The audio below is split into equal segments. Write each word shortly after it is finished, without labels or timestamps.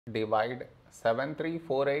Divide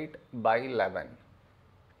 7348 by 11.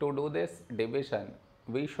 To do this division,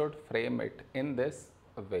 we should frame it in this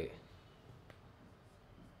way.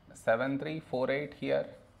 7348 here,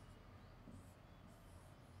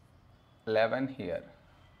 11 here.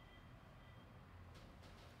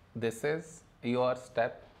 This is your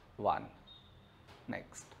step 1.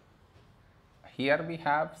 Next, here we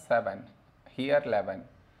have 7, here 11.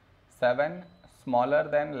 7 smaller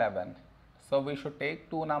than 11. So we should take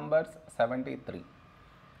two numbers 73.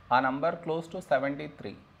 A number close to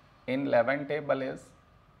 73 in 11 table is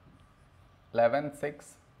 11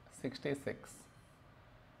 6 66.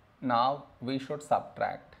 Now we should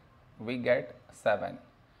subtract. We get 7.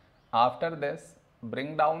 After this,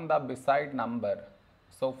 bring down the beside number.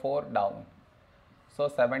 So 4 down. So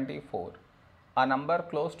 74. A number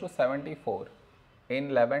close to 74 in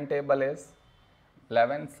 11 table is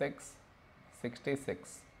 11 6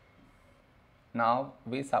 66. Now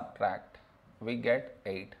we subtract. We get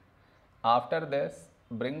 8. After this,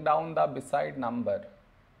 bring down the beside number.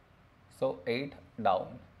 So 8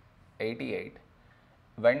 down. 88.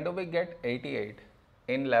 When do we get 88?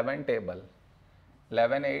 In 11 table.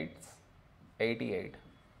 11 8s 88.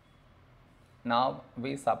 Now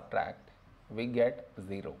we subtract. We get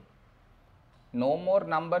 0. No more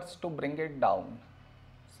numbers to bring it down.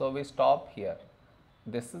 So we stop here.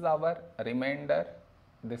 This is our remainder.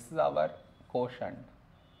 This is our quotient.